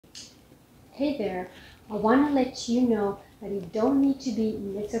Hey there, I want to let you know that you don't need to be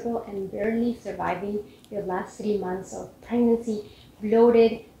miserable and barely surviving your last 3 months of pregnancy,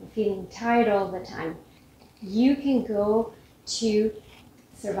 bloated and feeling tired all the time. You can go to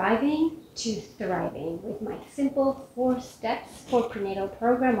surviving to thriving with my simple 4 steps for prenatal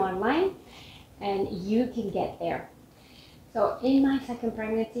program online, and you can get there. So in my second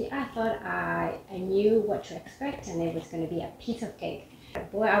pregnancy, I thought I knew what to expect and it was going to be a piece of cake. But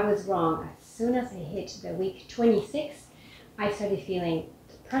boy, I was wrong. As soon as I hit the week 26, I started feeling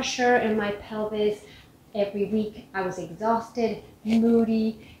pressure in my pelvis. Every week I was exhausted,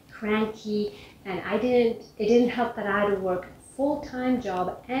 moody, cranky, and it didn't help that I had to work a full-time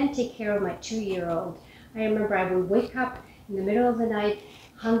job and take care of my 2-year-old. I remember I would wake up in the middle of the night,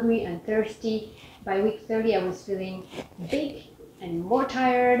 hungry and thirsty. By week 30, I was feeling big and more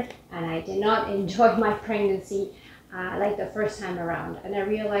tired, and I did not enjoy my pregnancy like the first time around. And I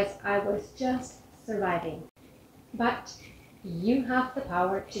realized I was just surviving. But you have the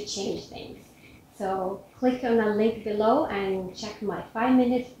power to change things. So click on the link below and check my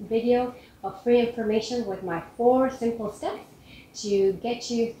 5-minute video of free information with my 4 simple steps to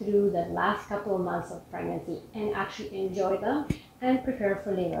get you through the last couple of months of pregnancy and actually enjoy them and prepare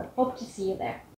for labor. Hope to see you there.